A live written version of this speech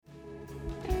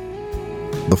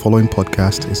The following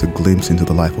podcast is a glimpse into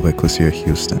the life of Ecclesia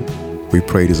Houston. We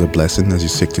pray it is a blessing as you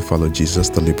seek to follow Jesus,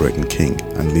 the liberating King,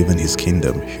 and live in His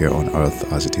kingdom here on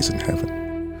earth as it is in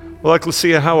heaven. Well,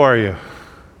 Ecclesia, how are you?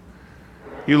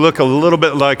 You look a little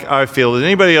bit like I feel. Did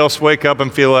anybody else wake up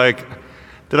and feel like,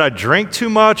 did I drink too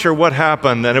much or what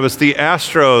happened? And it was the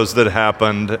Astros that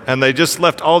happened, and they just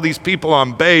left all these people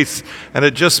on base, and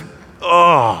it just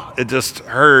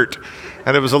hurt.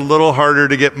 And it was a little harder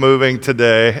to get moving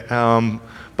today.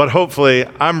 But hopefully,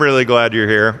 I'm really glad you're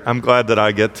here. I'm glad that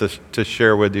I get to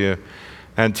share with you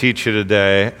and teach you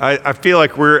today. I feel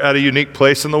like we're at a unique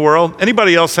place in the world.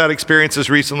 Anybody else had experiences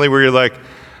recently where you're like,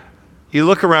 you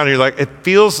look around and you're like, it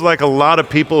feels like a lot of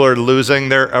people are losing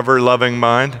their ever-loving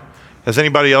mind? Has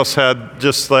anybody else had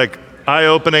just like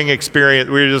eye-opening experience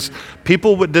where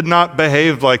people did not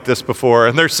behave like this before?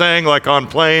 And they're saying like on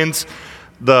planes,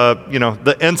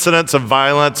 the incidence of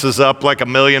violence is up like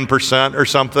 1,000,000% or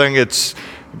something. It's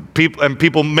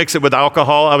people mix it with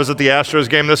alcohol. I was at the Astros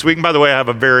game this week, and by the way, I have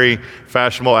a very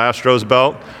fashionable Astros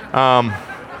belt.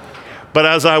 But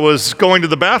as I was going to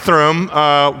the bathroom,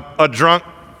 a drunk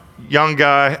young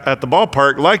guy at the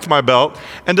ballpark liked my belt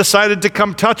and decided to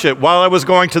come touch it while I was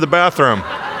going to the bathroom.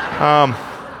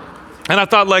 And I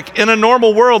thought, like, in a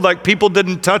normal world, like, people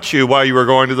didn't touch you while you were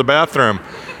going to the bathroom.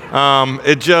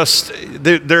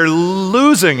 They're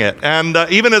losing it. And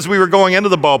even as we were going into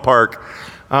the ballpark,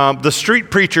 the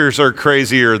street preachers are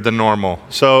crazier than normal.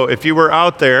 So if you were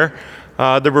out there,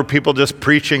 there were people just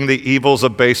preaching the evils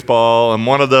of baseball. And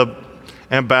one of the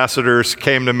ambassadors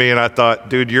came to me and I thought,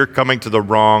 dude, you're coming to the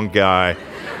wrong guy.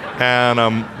 And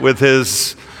I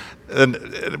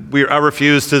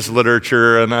refused his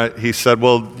literature, and he said,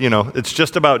 well, it's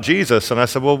just about Jesus. And I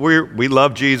said, well, we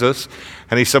love Jesus.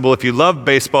 And he said, well, if you love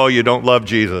baseball, you don't love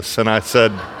Jesus. And I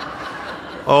said,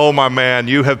 oh, my man,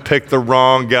 you have picked the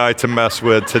wrong guy to mess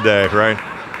with today, right?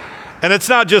 And it's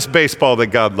not just baseball that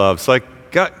God loves. Like,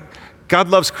 God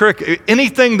loves cricket.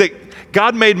 Anything that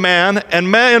God made man,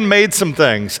 and man made some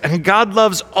things. And God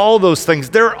loves all those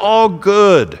things. They're all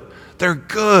good. They're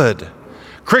good.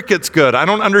 Cricket's good. I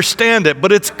don't understand it,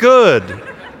 but it's good.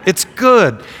 It's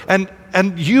good. And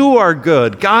you are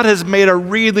good. God has made a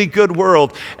really good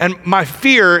world. And my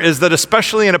fear is that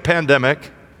especially in a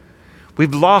pandemic,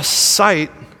 we've lost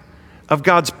sight of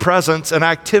God's presence and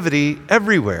activity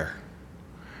everywhere.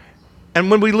 And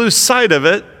when we lose sight of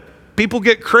it, people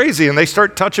get crazy and they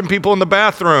start touching people in the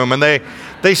bathroom, and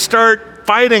they start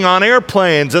fighting on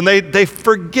airplanes, and they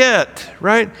forget,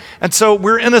 right? And so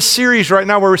we're in a series right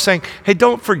now where we're saying, hey,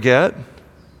 don't forget.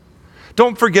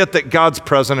 Don't forget that God's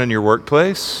present in your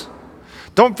workplace.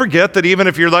 Don't forget that even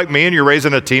if you're like me and you're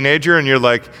raising a teenager and you're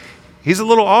like, he's a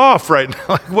little off right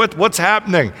now. Like, what's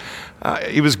happening?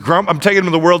 He was I'm taking him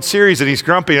to the World Series and he's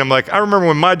grumpy. And I'm like, I remember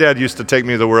when my dad used to take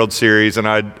me to the World Series and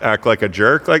I'd act like a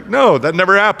jerk. Like, no, that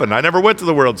never happened. I never went to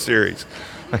the World Series.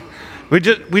 We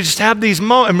just have these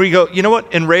moments, and we go, you know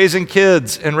what? In raising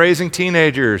kids and raising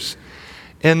teenagers,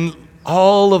 in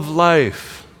all of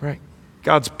life, right?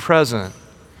 God's present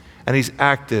and He's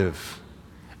active,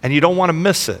 and you don't want to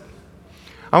miss it.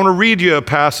 I want to read you a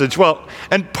passage. Well,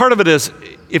 and part of it is,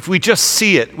 if we just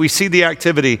see it, we see the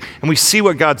activity, and we see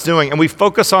what God's doing, and we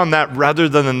focus on that rather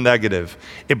than the negative,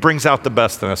 it brings out the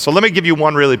best in us. So let me give you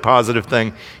one really positive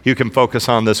thing you can focus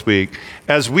on this week.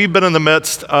 As we've been in the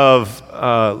midst of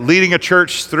leading a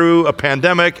church through a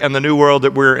pandemic and the new world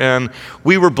that we're in,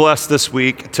 we were blessed this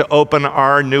week to open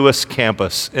our newest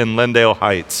campus in Lindale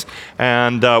Heights.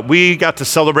 And we got to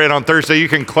celebrate on Thursday. You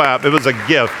can clap. It was a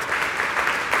gift.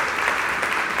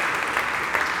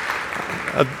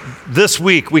 This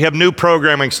week, we have new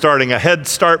programming starting, a Head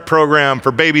Start program for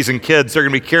babies and kids. They're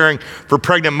going to be caring for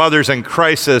pregnant mothers in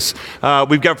crisis.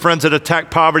 We've got friends at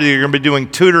Attack Poverty. They're going to be doing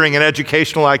tutoring and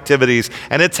educational activities,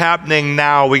 and it's happening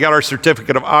now. We got our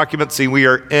certificate of occupancy. We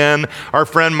are in. Our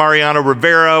friend Mariano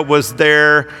Rivera was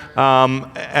there,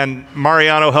 and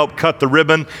Mariano helped cut the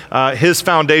ribbon. His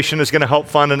foundation is going to help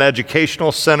fund an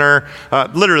educational center,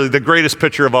 literally the greatest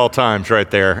picture of all times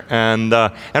right there, and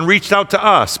reached out to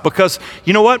us because,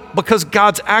 you know what? Because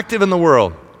God's active in the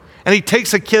world. And He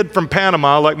takes a kid from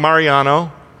Panama like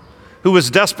Mariano, who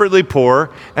was desperately poor,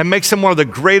 and makes him one of the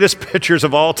greatest pitchers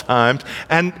of all time.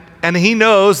 And he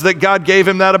knows that God gave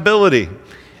him that ability.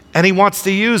 And He wants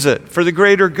to use it for the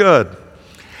greater good.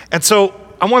 And so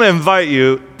I want to invite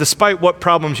you, despite what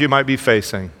problems you might be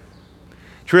facing,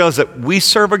 to realize that we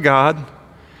serve a God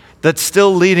that's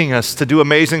still leading us to do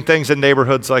amazing things in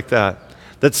neighborhoods like that.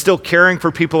 that's still caring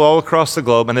for people all across the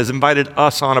globe and has invited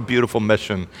us on a beautiful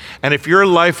mission. And if your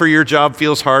life or your job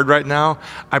feels hard right now,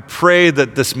 I pray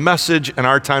that this message and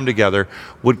our time together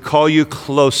would call you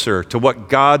closer to what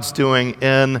God's doing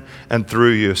in and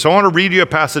through you. So I want to read you a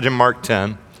passage in Mark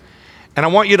 10, and I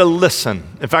want you to listen.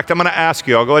 In fact, I'm going to ask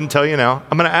you, I'll go ahead and tell you now,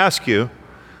 I'm going to ask you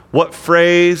what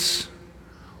phrase,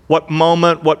 what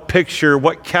moment, what picture,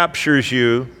 what captures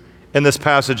you in this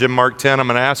passage in Mark 10. I'm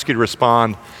going to ask you to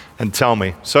respond and tell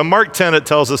me. So in Mark 10, it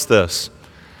tells us this.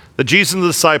 That Jesus and the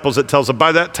disciples, it tells us,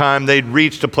 by that time, they'd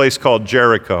reached a place called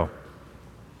Jericho.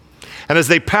 And as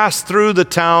they passed through the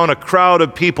town, a crowd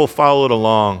of people followed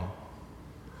along.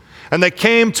 And they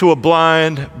came to a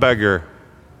blind beggar,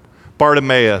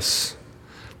 Bartimaeus,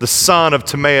 the son of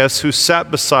Timaeus, who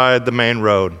sat beside the main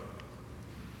road.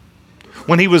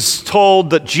 When he was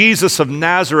told that Jesus of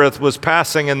Nazareth was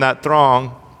passing in that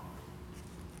throng,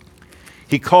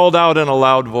 he called out in a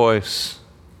loud voice,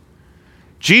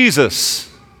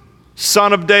 "Jesus,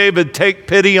 Son of David, take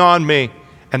pity on me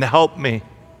and help me."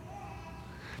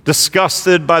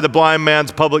 Disgusted by the blind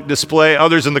man's public display,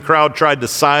 others in the crowd tried to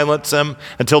silence him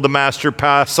until the master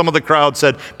passed. Some of the crowd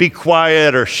said, "Be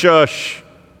quiet," or "Shush."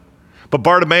 But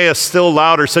Bartimaeus, still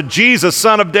louder, said, "Jesus,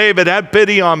 Son of David, have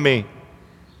pity on me."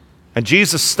 And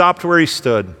Jesus stopped where he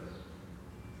stood.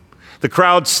 The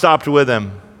crowd stopped with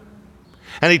him.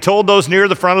 And he told those near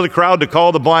the front of the crowd to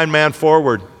call the blind man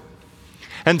forward.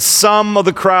 And some of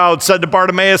the crowd said to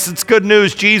Bartimaeus, "It's good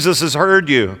news, Jesus has heard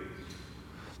you.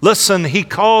 Listen, he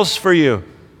calls for you.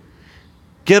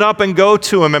 Get up and go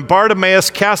to him." And Bartimaeus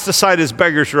cast aside his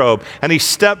beggar's robe, and he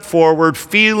stepped forward,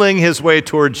 feeling his way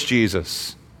towards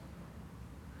Jesus.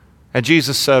 And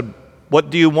Jesus said, "What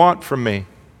do you want from me?"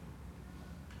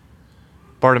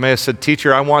 Bartimaeus said,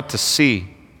 "Teacher, I want to see."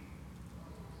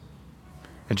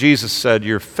 And Jesus said,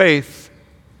 "Your faith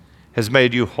has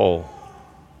made you whole.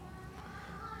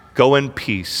 Go in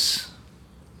peace."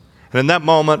 And in that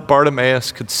moment,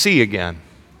 Bartimaeus could see again.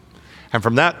 And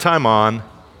from that time on,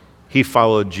 he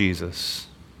followed Jesus.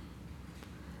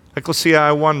 Ecclesia,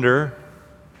 I wonder,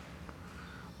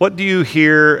 what do you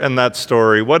hear in that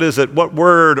story? What is it? What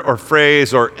word or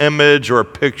phrase or image or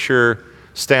picture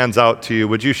stands out to you?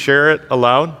 Would you share it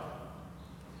aloud?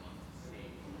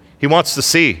 He wants to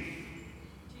see.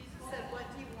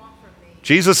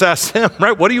 Jesus asked him,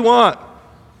 right? What do you want?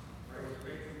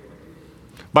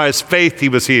 By his faith, he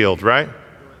was healed, right?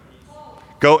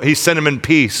 Go. He sent him in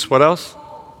peace. What else?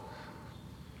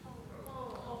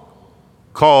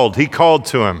 Called. He called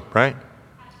to him, right?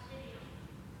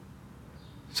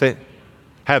 Say,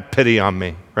 "Have pity on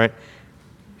me," right?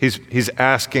 He's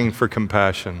asking for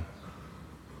compassion.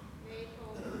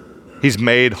 He's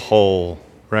made whole,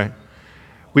 right?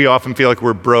 We often feel like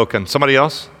we're broken. Somebody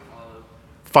else?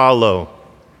 Follow.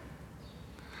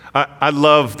 I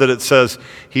love that it says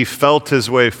he felt his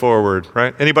way forward,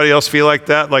 right? Anybody else feel like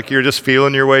that? Like you're just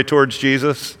feeling your way towards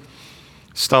Jesus?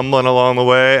 Stumbling along the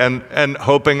way and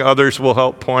hoping others will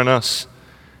help point us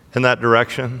in that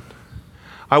direction?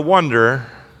 I wonder,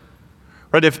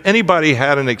 right, if anybody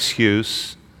had an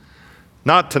excuse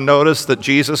not to notice that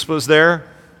Jesus was there,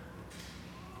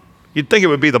 you'd think it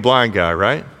would be the blind guy,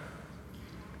 right?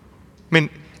 I mean,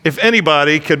 if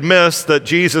anybody could miss that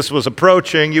Jesus was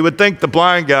approaching, you would think the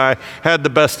blind guy had the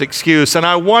best excuse. And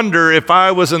I wonder if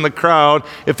I was in the crowd,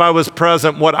 if I was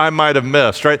present, what I might have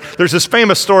missed, right? There's this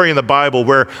famous story in the Bible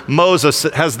where Moses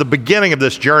has the beginning of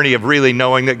this journey of really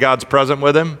knowing that God's present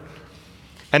with him.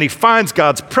 And he finds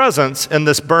God's presence in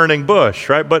this burning bush,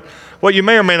 right? But what you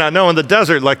may or may not know, in the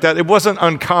desert like that, it wasn't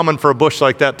uncommon for a bush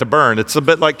like that to burn. It's a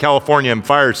bit like California in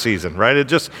fire season, right?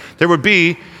 There would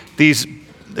be these,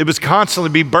 it was constantly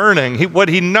be burning. What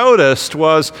he noticed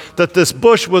was that this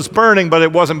bush was burning, but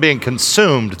it wasn't being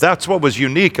consumed. That's what was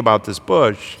unique about this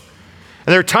bush.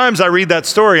 And there are times I read that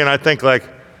story and I think like,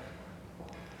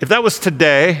 if that was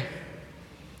today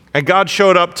and God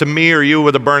showed up to me or you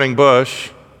with a burning bush,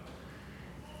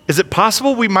 is it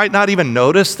possible we might not even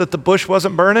notice that the bush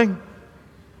wasn't burning?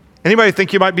 Anybody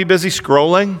think you might be busy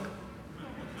scrolling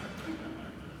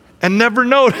and never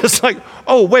notice, like,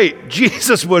 oh wait,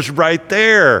 Jesus was right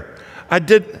there.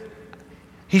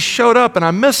 He showed up and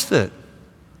I missed it.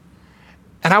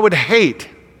 And I would hate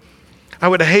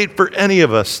for any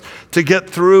of us to get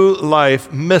through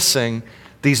life missing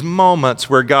these moments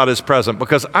where God is present,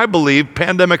 because I believe,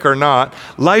 pandemic or not,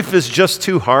 life is just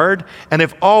too hard, and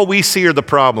if all we see are the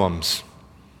problems,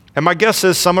 and my guess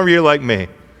is some of you are like me,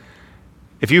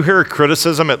 if you hear a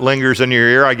criticism, it lingers in your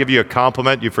ear. I give you a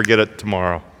compliment, you forget it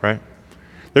tomorrow, right?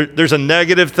 There's a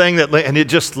negative thing and it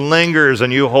just lingers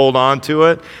and you hold on to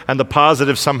it, and the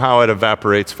positive somehow it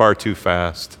evaporates far too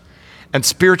fast. And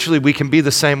spiritually, we can be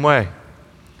the same way.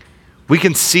 We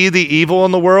can see the evil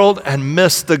in the world and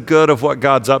miss the good of what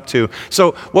God's up to.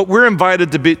 So what we're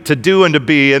invited to do and to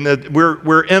be, and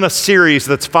we're in a series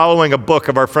that's following a book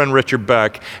of our friend Richard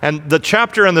Beck. And the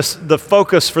chapter and the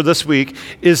focus for this week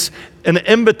is an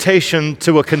invitation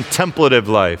to a contemplative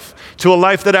life, to a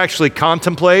life that actually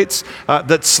contemplates,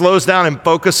 that slows down and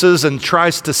focuses and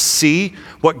tries to see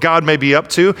what God may be up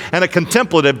to. And a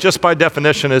contemplative, just by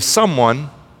definition, is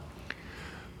someone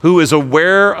who is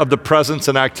aware of the presence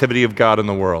and activity of God in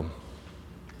the world.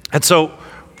 And so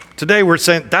today we're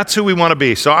saying that's who we want to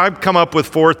be. So I've come up with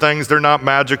 4 things. They're not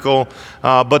magical,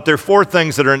 but they're 4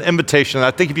 things that are an invitation. And I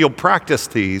think if you'll practice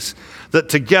these, that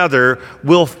together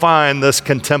we'll find this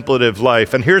contemplative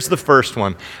life. And here's the first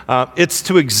one. It's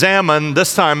to examine,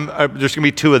 this time there's going to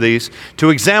be 2 of these, to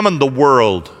examine the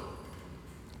world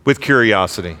with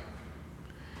curiosity.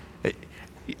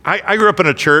 I grew up in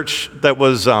a church that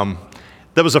was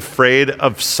afraid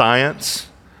of science.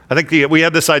 I think we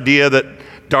had this idea that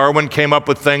Darwin came up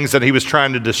with things that he was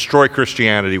trying to destroy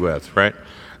Christianity with, right?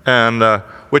 And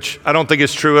which I don't think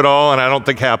is true at all, and I don't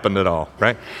think happened at all,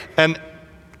 right?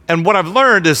 And what I've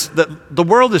learned is that the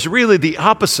world is really the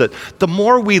opposite. The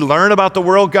more we learn about the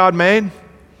world God made,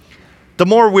 the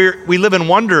more we live in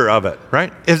wonder of it,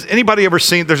 right? Has anybody ever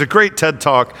seen, there's a great TED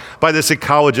Talk by this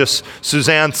ecologist,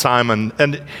 Suzanne Simon,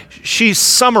 and she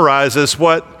summarizes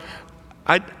what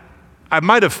I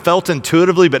might have felt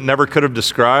intuitively but never could have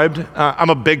described. I'm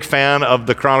a big fan of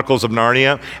the Chronicles of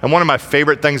Narnia, and one of my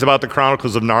favorite things about the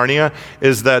Chronicles of Narnia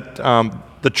is that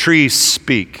the trees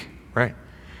speak, right?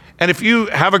 And if you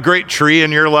have a great tree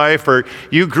in your life, or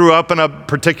you grew up in a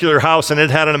particular house and it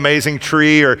had an amazing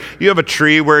tree, or you have a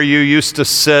tree where you used to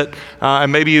sit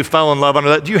and maybe you fell in love under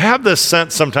that, do you have this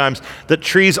sense sometimes that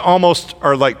trees almost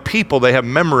are like people, they have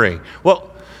memory? Well,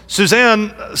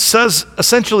 Suzanne says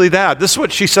essentially that. This is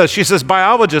what she says. She says,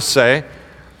 biologists say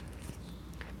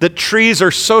that trees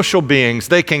are social beings.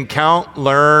 They can count,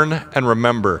 learn, and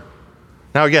remember.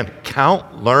 Now again,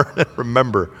 count, learn, and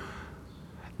remember.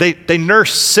 They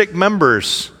nurse sick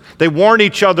members. They warn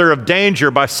each other of danger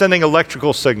by sending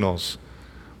electrical signals,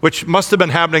 which must have been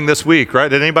happening this week, right?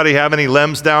 Did anybody have any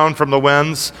limbs down from the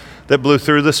winds that blew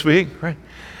through this week, right?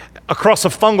 Across a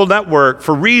fungal network,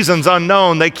 for reasons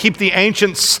unknown, they keep the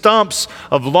ancient stumps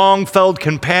of long-felled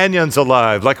companions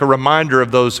alive, like a reminder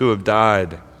of those who have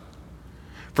died.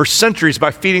 For centuries,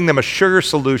 by feeding them a sugar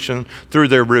solution through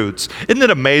their roots. Isn't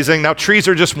it amazing? Now, trees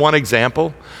are just one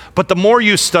example, but the more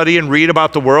you study and read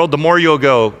about the world, the more you'll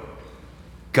go,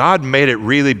 God made it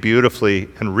really beautifully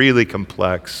and really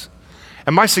complex.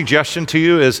 And my suggestion to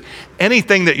you is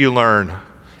anything that you learn,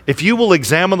 if you will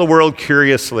examine the world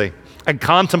curiously, and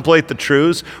contemplate the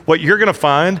truths, what you're going to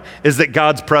find is that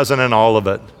God's present in all of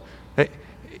it.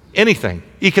 Anything,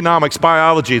 economics,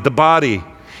 biology, the body.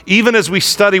 Even as we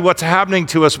study what's happening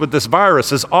to us with this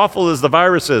virus, as awful as the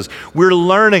virus is, we're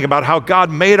learning about how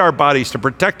God made our bodies to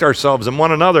protect ourselves and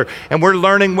one another, and we're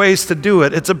learning ways to do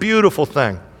it. It's a beautiful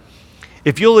thing.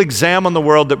 If you'll examine the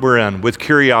world that we're in with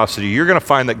curiosity, you're going to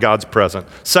find that God's present.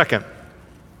 Second,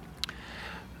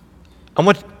 I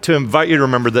want to invite you to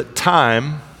remember that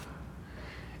time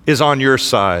is on your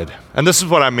side. And this is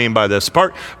what I mean by this.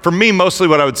 For me, mostly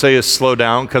what I would say is slow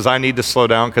down, because I need to slow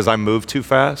down because I move too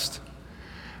fast.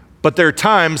 But there are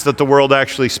times that the world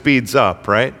actually speeds up,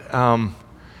 right? Now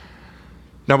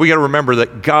we got to remember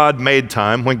that God made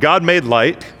time. When God made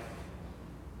light,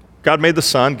 God made the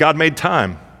sun, God made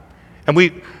time. And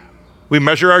we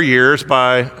measure our years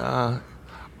by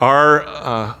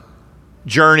our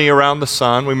journey around the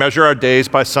sun. We measure our days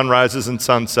by sunrises and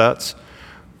sunsets.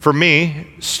 For me,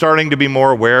 starting to be more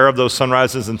aware of those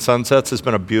sunrises and sunsets has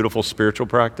been a beautiful spiritual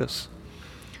practice.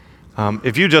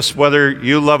 If you just, whether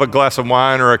you love a glass of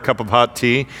wine or a cup of hot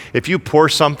tea, if you pour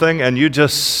something and you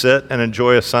just sit and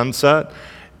enjoy a sunset,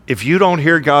 if you don't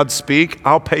hear God speak,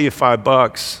 I'll pay you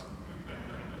 $5.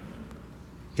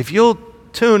 If you'll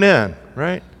tune in,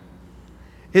 right?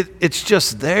 It's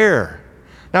just there.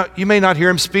 Now, you may not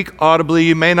hear him speak audibly,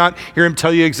 you may not hear him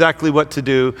tell you exactly what to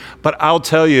do, but I'll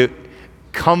tell you,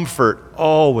 comfort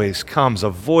always comes. A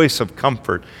voice of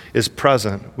comfort is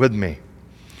present with me.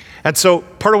 And so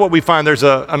part of what we find, there's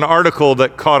an article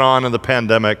that caught on in the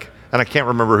pandemic, and I can't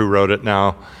remember who wrote it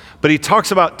now, but he talks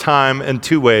about time in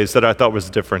 2 ways that I thought was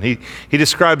different. He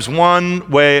describes one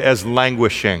way as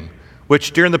languishing,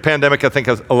 which during the pandemic I think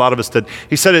a lot of us did.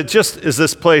 He said it just is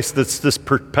this place that's this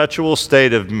perpetual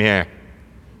state of meh.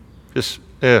 Just,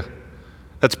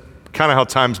 That's kind of how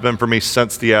time's been for me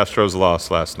since the Astros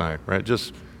lost last night, right?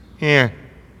 Just, And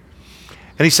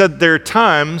he said there are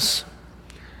times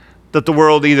that the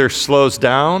world either slows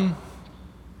down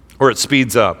or it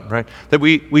speeds up, right? That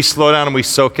we slow down and we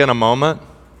soak in a moment.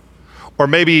 Or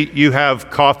maybe you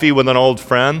have coffee with an old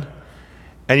friend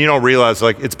and you don't realize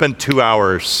like it's been 2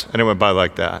 hours and it went by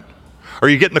like that. Or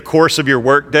you get in the course of your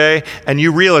workday and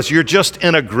you realize you're just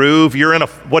in a groove, you're in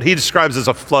what he describes as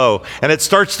a flow, and it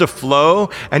starts to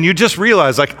flow and you just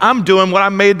realize like I'm doing what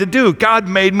I'm made to do. God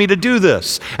made me to do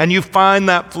this. And you find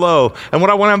that flow. And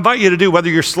what I want to invite you to do, whether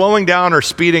you're slowing down or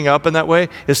speeding up in that way,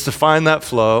 is to find that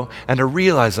flow and to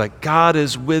realize like God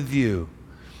is with you.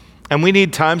 And we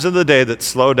need times of the day that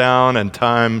slow down and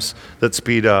times that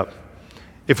speed up.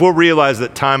 If we'll realize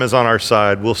that time is on our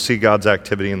side, we'll see God's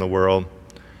activity in the world.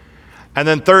 And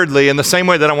then thirdly, in the same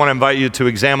way that I want to invite you to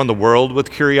examine the world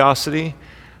with curiosity,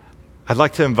 I'd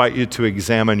like to invite you to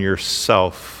examine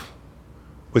yourself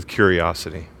with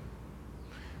curiosity.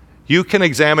 You can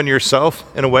examine yourself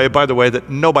in a way, by the way, that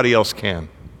nobody else can.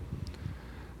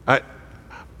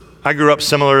 I grew up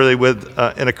similarly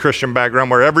in a Christian background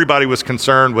where everybody was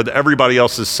concerned with everybody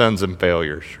else's sins and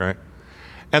failures, right?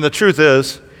 And the truth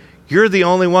is, you're the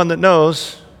only one that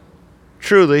knows,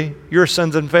 truly, your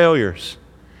sins and failures.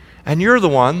 And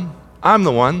I'm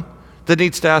the one that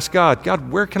needs to ask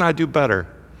God, where can I do better?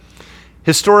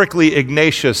 Historically,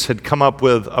 Ignatius had come up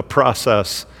with a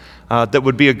process that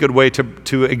would be a good way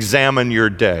to examine your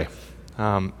day,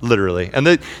 literally.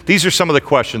 And these are some of the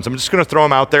questions. I'm just going to throw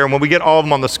them out there, and when we get all of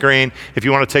them on the screen, if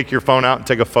you want to take your phone out and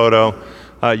take a photo,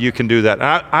 you can do that.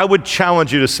 And I would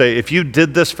challenge you to say, if you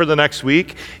did this for the next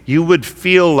week, you would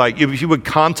feel like, if you would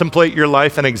contemplate your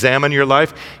life and examine your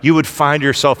life, you would find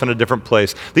yourself in a different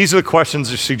place. These are the questions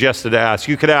that are suggested to ask.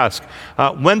 You could ask,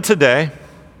 when today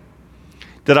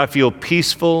did I feel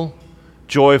peaceful,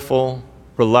 joyful,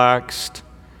 relaxed,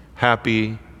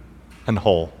 happy, and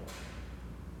whole?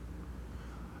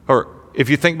 Or if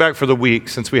you think back for the week,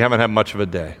 since we haven't had much of a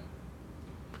day,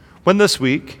 when this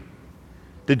week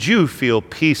did you feel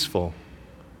peaceful,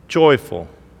 joyful,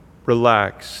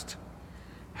 relaxed,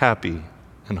 happy,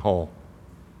 and whole?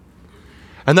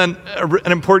 And then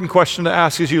an important question to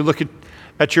ask as you look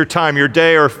at your time, your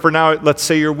day, or for now, let's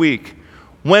say your week.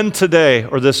 When today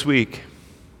or this week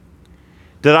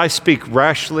did I speak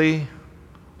rashly,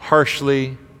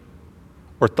 harshly,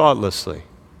 or thoughtlessly?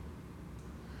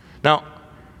 Now,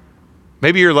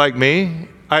 maybe you're like me.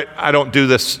 I don't do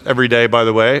this every day, by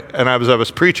the way. And as I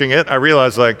was preaching it, I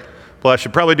realized I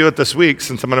should probably do it this week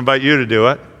since I'm going to invite you to do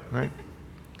it, right?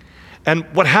 And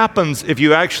what happens if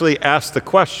you actually ask the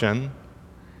question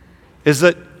is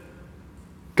that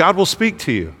God will speak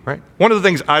to you, right? One of the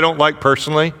things I don't like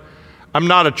personally, I'm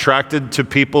not attracted to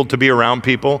people, to be around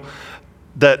people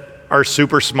that are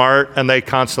super smart and they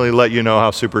constantly let you know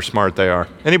how super smart they are.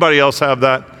 Anybody else have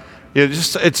that?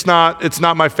 It's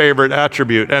not my favorite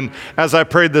attribute. And as I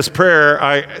prayed this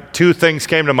prayer, two things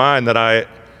came to mind that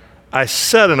I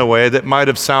said in a way that might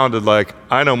have sounded like,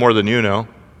 I know more than you know.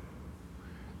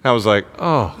 And I was like,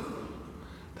 oh,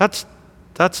 that's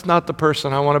not the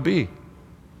person I want to be.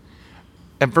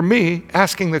 And for me,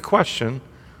 asking the question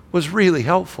was really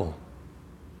helpful.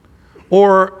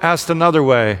 Or asked another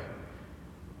way,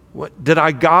 did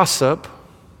I gossip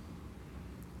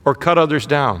or cut others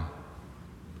down?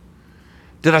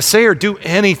 Did I say or do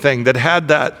anything that had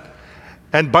that?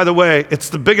 And by the way,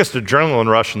 it's the biggest adrenaline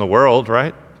rush in the world,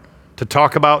 right? To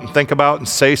talk about and think about and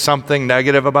say something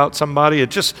negative about somebody.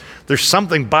 There's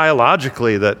something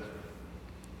biologically that,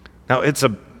 now it's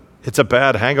a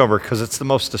bad hangover because it's the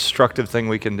most destructive thing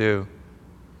we can do.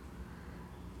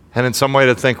 And in some way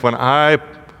to think when I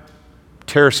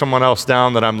tear someone else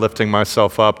down that I'm lifting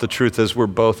myself up, the truth is we're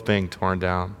both being torn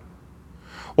down.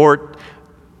 Or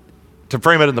to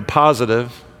frame it in the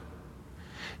positive,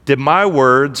 did my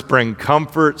words bring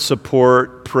comfort,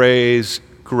 support, praise,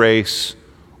 grace,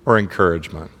 or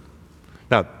encouragement?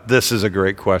 Now, this is a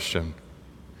great question.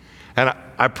 And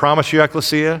I promise you,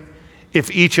 Ecclesia, if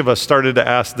each of us started to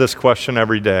ask this question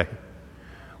every day,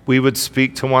 we would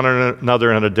speak to one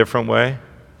another in a different way.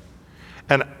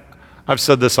 And I've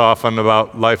said this often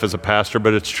about life as a pastor,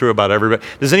 but it's true about everybody.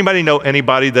 Does anybody know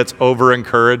anybody that's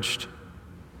over-encouraged?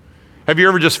 Have you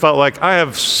ever just felt like, I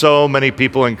have so many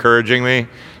people encouraging me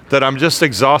that I'm just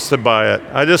exhausted by it?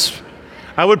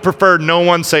 I would prefer no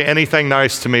one say anything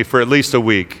nice to me for at least a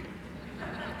week.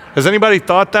 Has anybody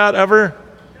thought that ever?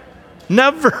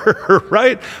 Never,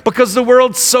 right? Because the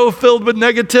world's so filled with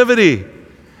negativity.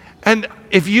 And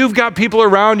if you've got people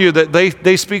around you that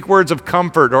they speak words of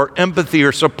comfort or empathy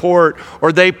or support,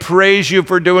 or they praise you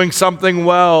for doing something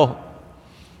well,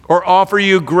 or offer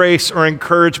you grace or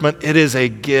encouragement, it is a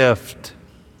gift.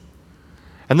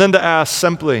 And then to ask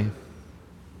simply,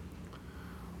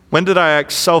 when did I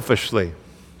act selfishly,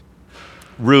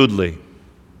 rudely,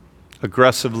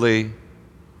 aggressively,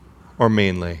 or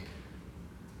meanly?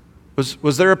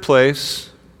 Was there a place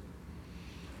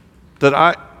that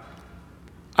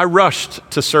I rushed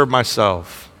to serve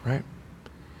myself, right?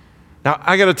 Now,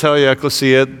 I got to tell you,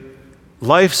 Ecclesia,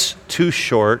 life's too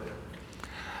short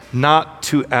not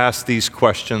to ask these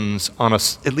questions on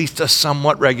at least a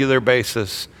somewhat regular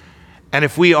basis. And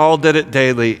if we all did it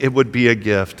daily, it would be a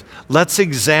gift. Let's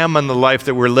examine the life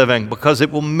that we're living because it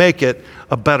will make it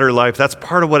a better life. That's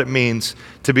part of what it means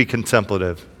to be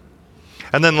contemplative.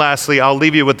 And then lastly, I'll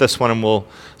leave you with this one and we'll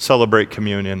celebrate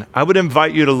communion. I would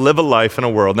invite you to live a life in a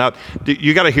world. Now,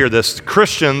 you got to hear this.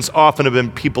 Christians often have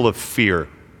been people of fear.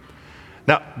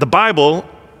 Now, the Bible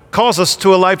calls us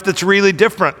to a life that's really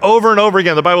different. Over and over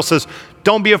again, the Bible says,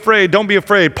 don't be afraid, don't be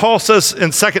afraid. Paul says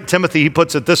in 2 Timothy, he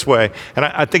puts it this way, and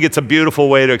I think it's a beautiful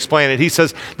way to explain it. He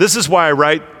says, this is why I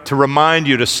write to remind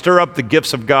you to stir up the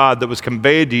gifts of God that was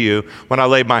conveyed to you when I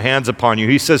laid my hands upon you.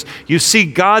 He says, you see,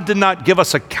 God did not give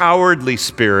us a cowardly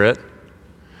spirit,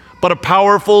 but a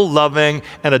powerful, loving,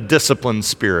 and a disciplined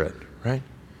spirit, right?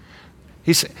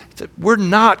 He said, we're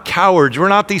not cowards. We're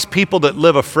not these people that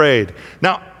live afraid.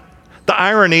 Now, the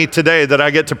irony today that I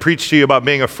get to preach to you about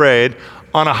being afraid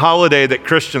on a holiday that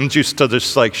Christians used to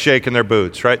just like shake in their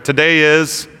boots, right? Today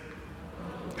is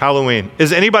Halloween.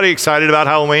 Is anybody excited about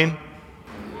Halloween?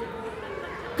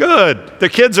 Good. The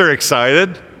kids are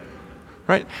excited,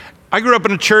 right? I grew up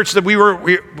in a church that we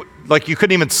like you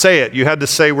couldn't even say it. You had to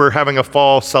say we're having a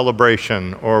fall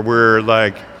celebration or we're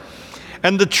like,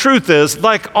 and the truth is,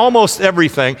 like almost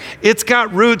everything, it's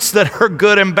got roots that are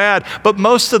good and bad. But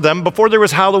most of them, before there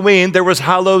was Halloween, there was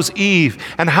Hallows Eve.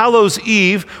 And Hallows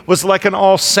Eve was like an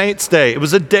All Saints Day. It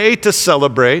was a day to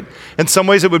celebrate. In some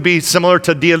ways, it would be similar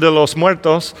to Dia de los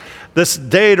Muertos, this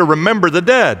day to remember the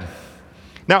dead.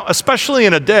 Now, especially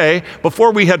in a day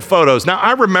before we had photos. Now,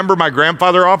 I remember my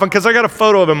grandfather often because I got a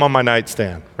photo of him on my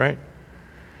nightstand, right?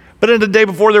 But in the day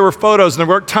before there were photos and there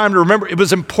weren't time to remember, it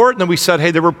was important that we said,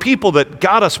 hey, there were people that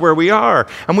got us where we are,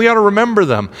 and we ought to remember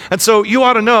them. And so you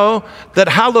ought to know that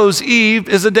Hallows Eve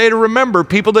is a day to remember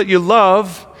people that you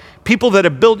love, people that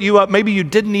have built you up, maybe you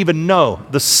didn't even know,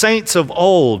 the saints of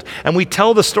old. And we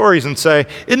tell the stories and say,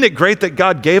 isn't it great that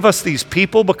God gave us these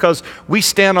people because we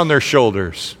stand on their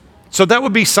shoulders? So that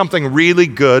would be something really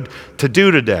good to do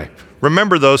today.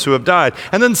 Remember those who have died.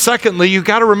 And then secondly, you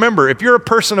got to remember, if you're a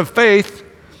person of faith,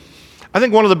 I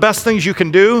think one of the best things you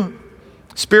can do,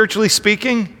 spiritually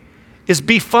speaking, is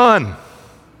be fun.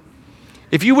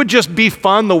 If you would just be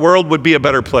fun, the world would be a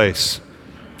better place,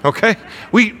 okay?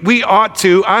 We ought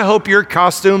to. I hope your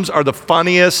costumes are the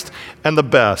funniest and the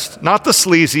best. Not the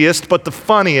sleaziest, but the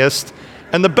funniest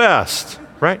and the best,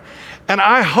 right? And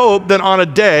I hope that on a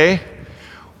day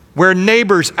where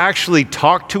neighbors actually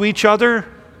talk to each other,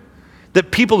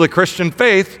 that people of the Christian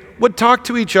faith would talk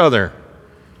to each other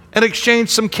and exchange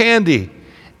some candy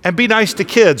and be nice to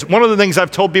kids. One of the things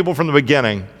I've told people from the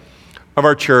beginning of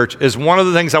our church is one of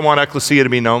the things I want Ecclesia to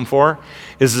be known for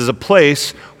is a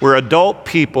place where adult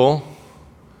people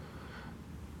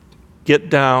get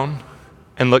down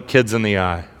and look kids in the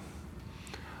eye.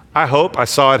 I hope, I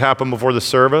saw it happen before the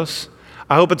service,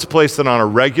 I hope it's a place that on a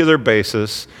regular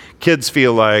basis, kids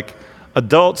feel like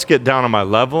adults get down on my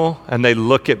level and they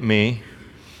look at me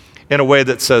in a way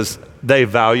that says, they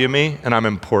value me and I'm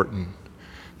important.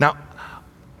 Now,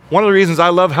 one of the reasons I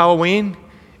love Halloween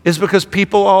is because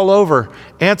people all over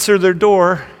answer their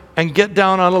door and get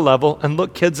down on a level and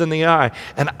look kids in the eye.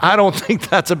 And I don't think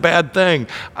that's a bad thing.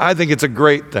 I think it's a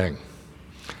great thing.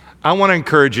 I want to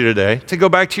encourage you today to go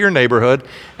back to your neighborhood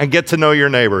and get to know your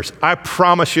neighbors. I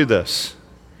promise you this.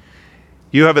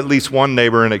 You have at least one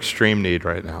neighbor in extreme need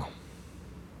right now.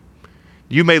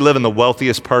 You may live in the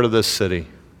wealthiest part of this city.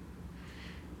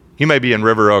 You may be in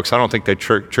River Oaks. I don't think they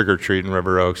trick or treat in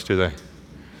River Oaks, do they?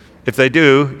 If they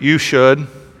do, you should.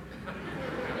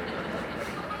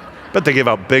 But they give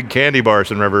out big candy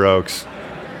bars in River Oaks.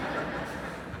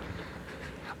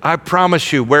 I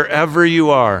promise you, wherever you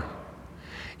are,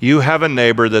 you have a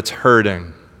neighbor that's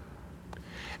hurting.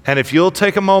 And if you'll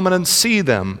take a moment and see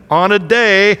them on a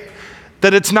day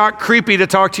that it's not creepy to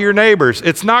talk to your neighbors,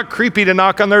 it's not creepy to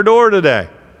knock on their door today,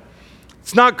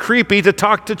 it's not creepy to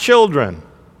talk to children,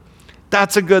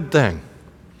 that's a good thing.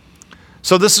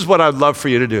 So this is what I'd love for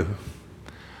you to do.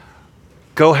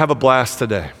 Go have a blast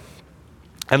today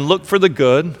and look for the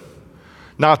good,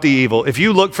 not the evil. If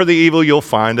you look for the evil, you'll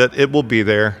find it. It will be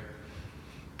there.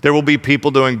 There will be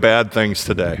people doing bad things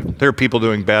today. There are people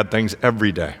doing bad things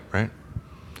every day, right?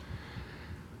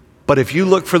 But if you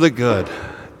look for the good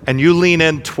and you lean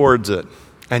in towards it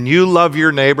and you love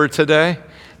your neighbor today,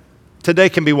 today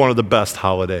can be one of the best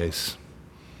holidays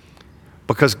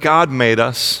because God made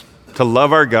us to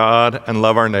love our God and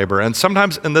love our neighbor. And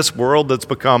sometimes in this world that's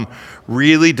become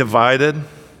really divided,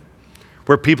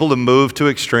 where people have moved to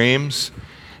extremes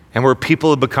and where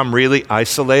people have become really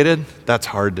isolated, that's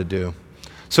hard to do.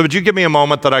 So would you give me a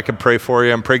moment that I could pray for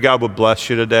you and pray God would bless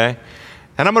you today?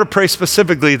 And I'm going to pray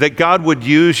specifically that God would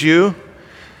use you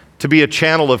to be a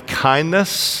channel of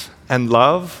kindness and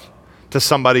love to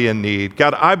somebody in need.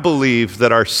 God, I believe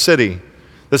that our city,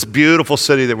 this beautiful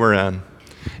city that we're in,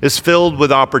 is filled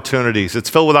with opportunities. It's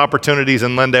filled with opportunities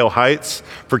in Lindale Heights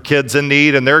for kids in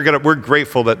need, and we're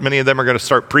grateful that many of them are going to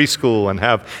start preschool and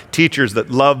have teachers that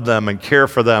love them and care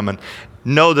for them and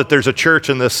know that there's a church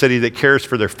in this city that cares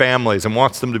for their families and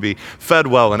wants them to be fed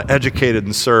well and educated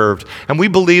and served. And we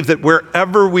believe that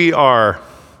wherever we are,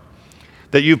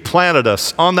 that you've planted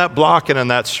us on that block and in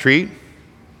that street,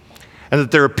 and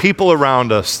that there are people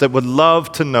around us that would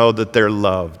love to know that they're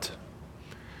loved.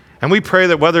 And we pray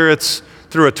that whether it's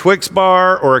through a Twix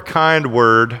bar or a kind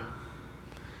word,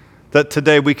 that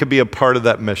today we could be a part of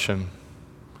that mission.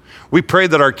 We pray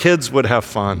that our kids would have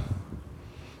fun,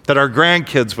 that our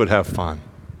grandkids would have fun,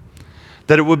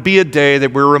 that it would be a day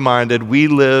that we're reminded we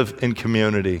live in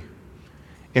community,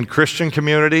 in Christian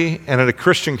community, and in a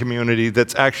Christian community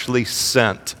that's actually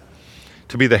sent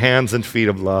to be the hands and feet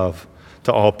of love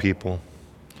to all people.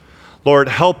 Lord,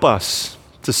 help us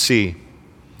to see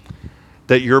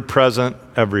that you're present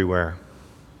everywhere.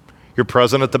 You're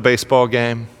present at the baseball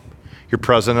game. You're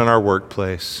present in our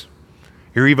workplace.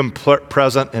 You're even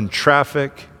present in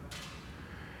traffic.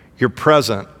 You're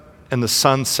present in the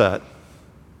sunset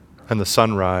and the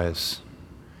sunrise.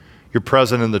 You're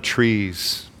present in the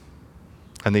trees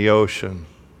and the ocean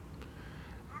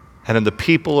and in the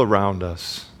people around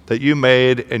us that you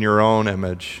made in your own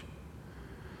image.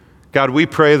 God, we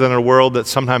pray that in a world that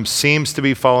sometimes seems to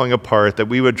be falling apart, that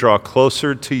we would draw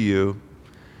closer to you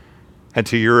and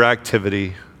to your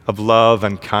activity of love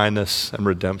and kindness and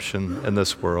redemption in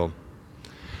this world.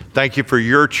 Thank you for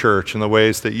your church and the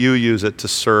ways that you use it to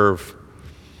serve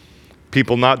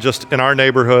people not just in our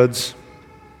neighborhoods,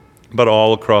 but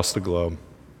all across the globe.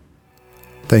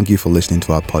 Thank you for listening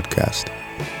to our podcast.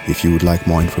 If you would like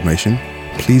more information,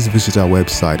 please visit our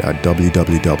website at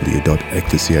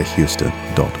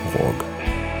www.ecclesiahouston.org.